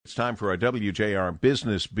It's time for our WJR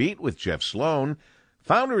Business Beat with Jeff Sloan,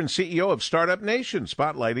 founder and CEO of Startup Nation,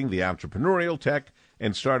 spotlighting the entrepreneurial tech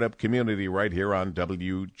and startup community right here on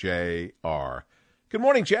WJR. Good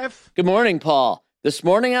morning, Jeff. Good morning, Paul. This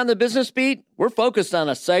morning on the Business Beat, we're focused on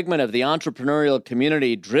a segment of the entrepreneurial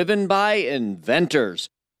community driven by inventors.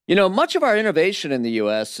 You know, much of our innovation in the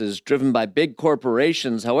U.S. is driven by big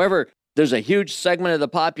corporations. However, there's a huge segment of the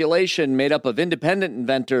population made up of independent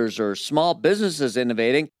inventors or small businesses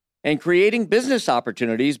innovating and creating business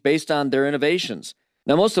opportunities based on their innovations.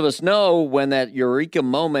 Now, most of us know when that eureka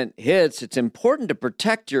moment hits, it's important to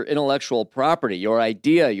protect your intellectual property, your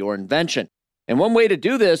idea, your invention. And one way to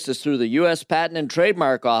do this is through the U.S. Patent and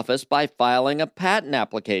Trademark Office by filing a patent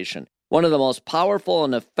application. One of the most powerful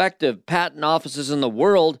and effective patent offices in the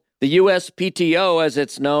world, the USPTO, as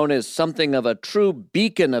it's known, is something of a true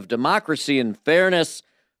beacon of democracy and fairness,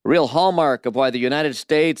 a real hallmark of why the United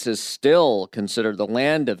States is still considered the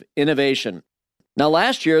land of innovation. Now,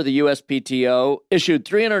 last year, the USPTO issued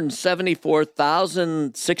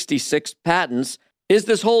 374,066 patents. Is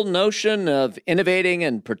this whole notion of innovating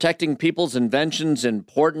and protecting people's inventions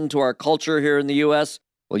important to our culture here in the U.S.?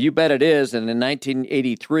 Well, you bet it is. And in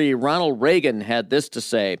 1983, Ronald Reagan had this to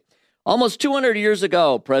say. Almost 200 years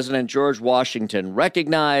ago, President George Washington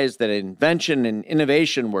recognized that invention and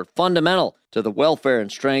innovation were fundamental to the welfare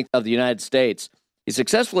and strength of the United States. He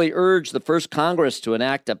successfully urged the first Congress to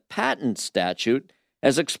enact a patent statute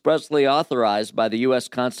as expressly authorized by the U.S.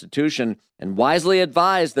 Constitution, and wisely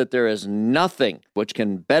advised that there is nothing which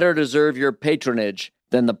can better deserve your patronage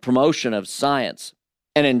than the promotion of science.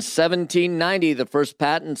 And in 1790, the first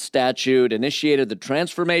patent statute initiated the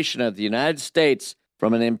transformation of the United States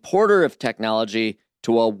from an importer of technology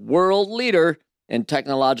to a world leader in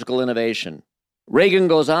technological innovation. Reagan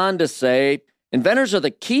goes on to say, inventors are the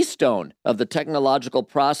keystone of the technological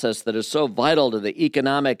process that is so vital to the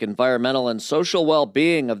economic, environmental, and social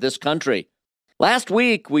well-being of this country. Last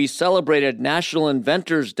week, we celebrated National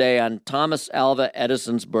Inventors Day on Thomas Alva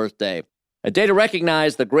Edison's birthday, a day to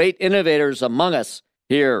recognize the great innovators among us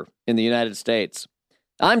here in the United States.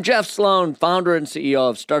 I'm Jeff Sloan, founder and CEO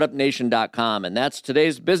of StartupNation.com, and that's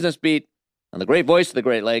today's Business Beat on the great voice of the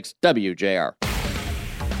Great Lakes, WJR.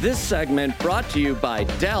 This segment brought to you by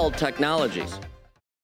Dell Technologies.